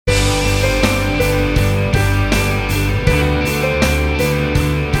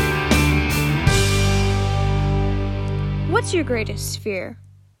What's your greatest fear?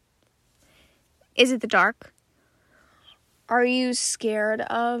 Is it the dark? Are you scared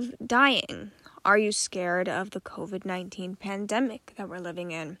of dying? Are you scared of the COVID-19 pandemic that we're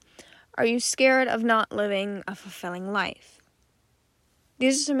living in? Are you scared of not living a fulfilling life?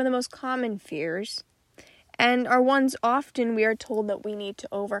 These are some of the most common fears, and are ones often we are told that we need to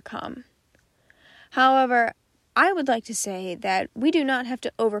overcome. However, I would like to say that we do not have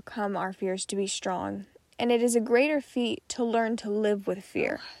to overcome our fears to be strong, and it is a greater feat to learn to live with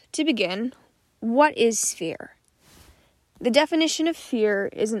fear. To begin, what is fear? The definition of fear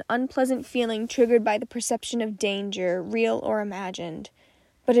is an unpleasant feeling triggered by the perception of danger, real or imagined,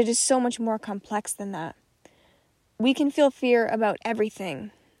 but it is so much more complex than that. We can feel fear about everything.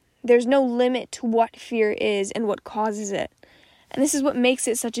 There's no limit to what fear is and what causes it, and this is what makes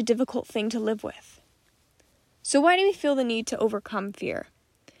it such a difficult thing to live with. So why do we feel the need to overcome fear?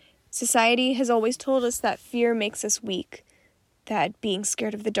 Society has always told us that fear makes us weak, that being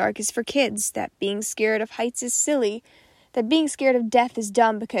scared of the dark is for kids, that being scared of heights is silly, that being scared of death is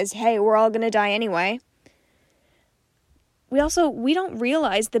dumb because, hey, we're all going to die anyway. We don't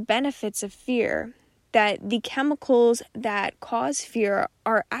realize the benefits of fear, that the chemicals that cause fear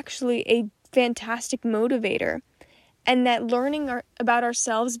are actually a fantastic motivator, and that learning about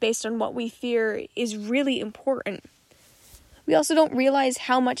ourselves based on what we fear is really important. We also don't realize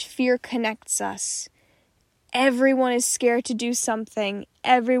how much fear connects us. Everyone is scared to do something.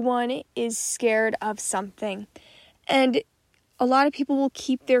 Everyone is scared of something. And a lot of people will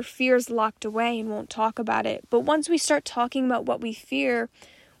keep their fears locked away and won't talk about it. But once we start talking about what we fear,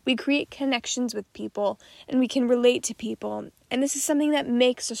 we create connections with people and we can relate to people. And this is something that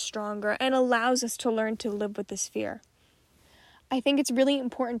makes us stronger and allows us to learn to live with this fear. I think it's really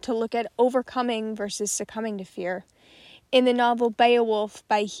important to look at overcoming versus succumbing to fear. In the novel Beowulf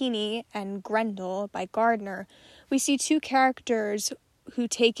by Heaney and Grendel by Gardner, we see two characters who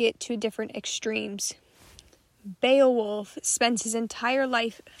take it to different extremes. Beowulf spends his entire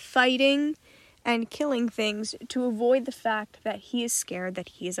life fighting and killing things to avoid the fact that he is scared that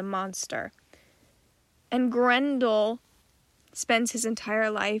he is a monster. And Grendel spends his entire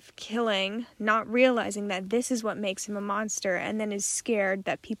life killing, not realizing that this is what makes him a monster, and then is scared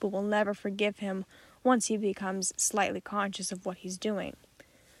that people will never forgive him once he becomes slightly conscious of what he's doing.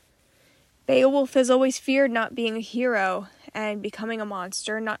 Beowulf has always feared not being a hero and becoming a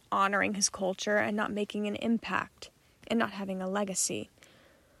monster, not honoring his culture, and not making an impact, and not having a legacy.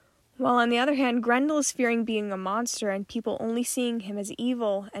 While on the other hand, Grendel is fearing being a monster and people only seeing him as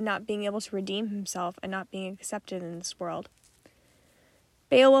evil and not being able to redeem himself and not being accepted in this world.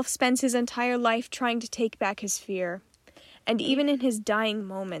 Beowulf spends his entire life trying to take back his fear, and even in his dying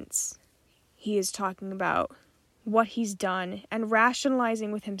moments, he is talking about what he's done and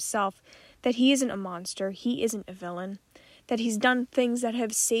rationalizing with himself that he isn't a monster, he isn't a villain, that he's done things that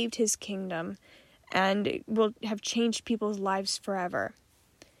have saved his kingdom and will have changed people's lives forever.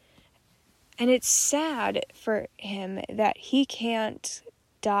 And it's sad for him that he can't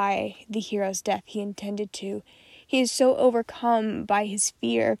die the hero's death he intended to. He is so overcome by his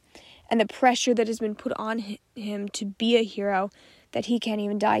fear and the pressure that has been put on him to be a hero that he can't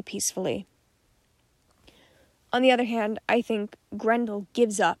even die peacefully. On the other hand, I think Grendel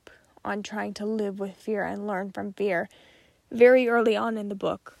gives up on trying to live with fear and learn from fear very early on in the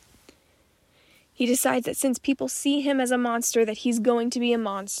book. He decides that since people see him as a monster, that he's going to be a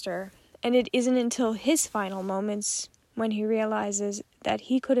monster, and it isn't until his final moments when he realizes that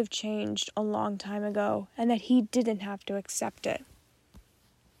he could have changed a long time ago and that he didn't have to accept it.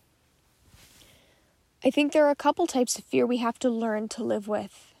 I think there are a couple types of fear we have to learn to live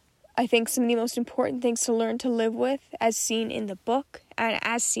with. I think some of the most important things to learn to live with, as seen in the book and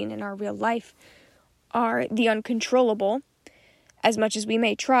as seen in our real life, are the uncontrollable. As much as we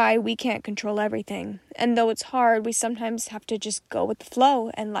may try, we can't control everything. And though it's hard, we sometimes have to just go with the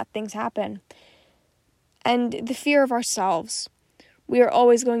flow and let things happen. And the fear of ourselves. We are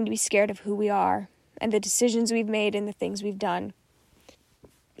always going to be scared of who we are and the decisions we've made and the things we've done.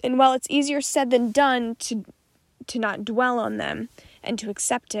 And while it's easier said than done to not dwell on them and to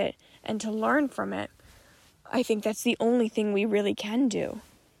accept it and to learn from it, I think that's the only thing we really can do.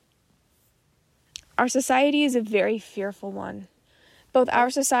 Our society is a very fearful one. Both our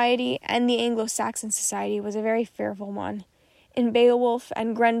society and the Anglo-Saxon society was a very fearful one. In Beowulf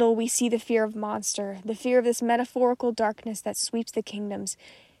and Grendel, we see the fear of monster, the fear of this metaphorical darkness that sweeps the kingdoms.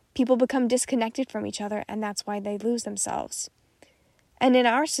 People become disconnected from each other, and that's why they lose themselves. And in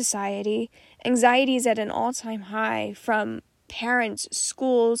our society, anxiety is at an all-time high from parents,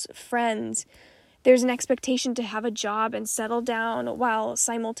 schools, friends. There's an expectation to have a job and settle down while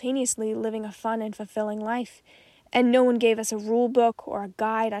simultaneously living a fun and fulfilling life. And no one gave us a rule book or a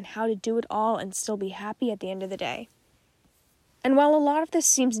guide on how to do it all and still be happy at the end of the day. And while a lot of this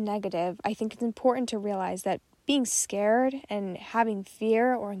seems negative, I think it's important to realize that being scared and having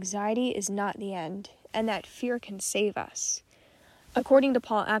fear or anxiety is not the end, and that fear can save us. According to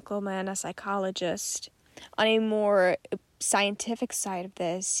Paul Eckelman, a psychologist, on a more scientific side of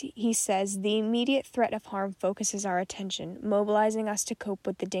this, he says the immediate threat of harm focuses our attention, mobilizing us to cope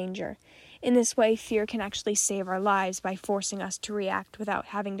with the danger. In this way, fear can actually save our lives by forcing us to react without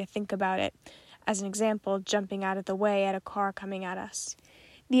having to think about it. As an example, jumping out of the way at a car coming at us.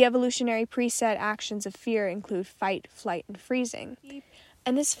 The evolutionary preset actions of fear include fight, flight, and freezing.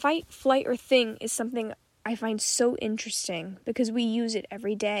 And this fight, flight, or thing is something I find so interesting because we use it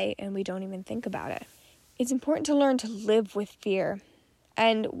every day and we don't even think about it. It's important to learn to live with fear.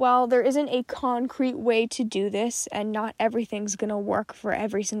 And while there isn't a concrete way to do this and not everything's going to work for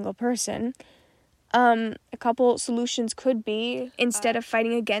every single person, a couple solutions could be, instead of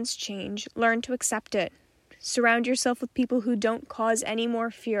fighting against change, learn to accept it. Surround yourself with people who don't cause any more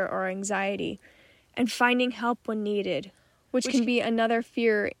fear or anxiety, and finding help when needed, which can be another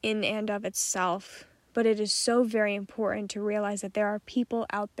fear in and of itself. But it is so very important to realize that there are people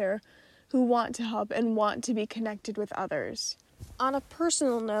out there who want to help and want to be connected with others. On a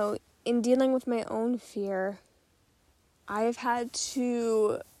personal note, in dealing with my own fear, I have had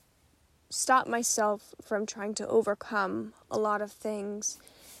to stop myself from trying to overcome a lot of things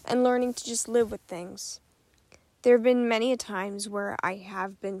and learning to just live with things. There have been many times where I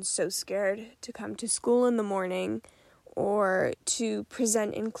have been so scared to come to school in the morning or to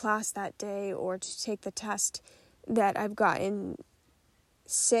present in class that day or to take the test that I've gotten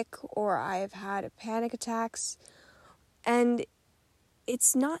sick or I've had panic attacks. And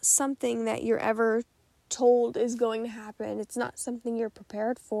it's not something that you're ever told is going to happen. It's not something you're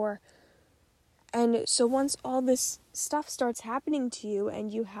prepared for. And so once all this stuff starts happening to you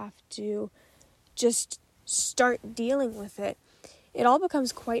and you have to just start dealing with it, it all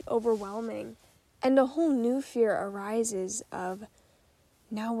becomes quite overwhelming. And a whole new fear arises of,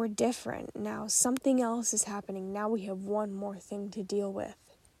 now we're different. Now something else is happening. Now we have one more thing to deal with.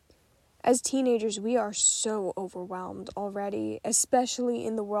 As teenagers, we are so overwhelmed already, especially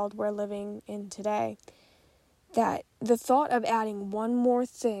in the world we're living in today, that the thought of adding one more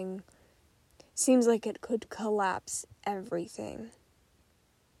thing seems like it could collapse everything.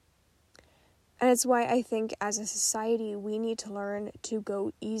 And it's why I think as a society we need to learn to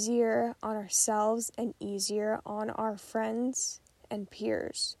go easier on ourselves and easier on our friends and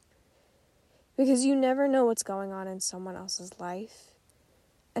peers. Because you never know what's going on in someone else's life.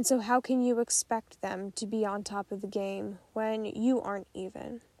 And so how can you expect them to be on top of the game when you aren't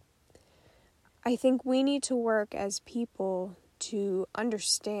even? I think we need to work as people to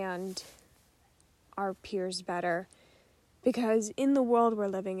understand our peers better, because in the world we're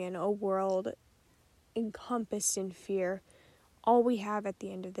living in, a world encompassed in fear, all we have at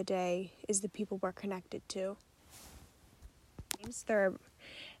the end of the day is the people we're connected to. James Thurber.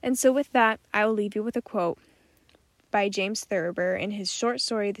 And so with that, I will leave you with a quote by James Thurber in his short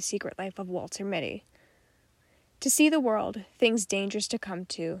story, The Secret Life of Walter Mitty. To see the world, things dangerous to come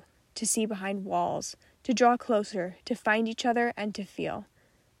to see behind walls, to draw closer, to find each other, and to feel.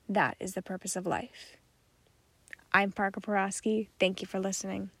 That is the purpose of life. I'm Parker Perosky. Thank you for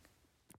listening.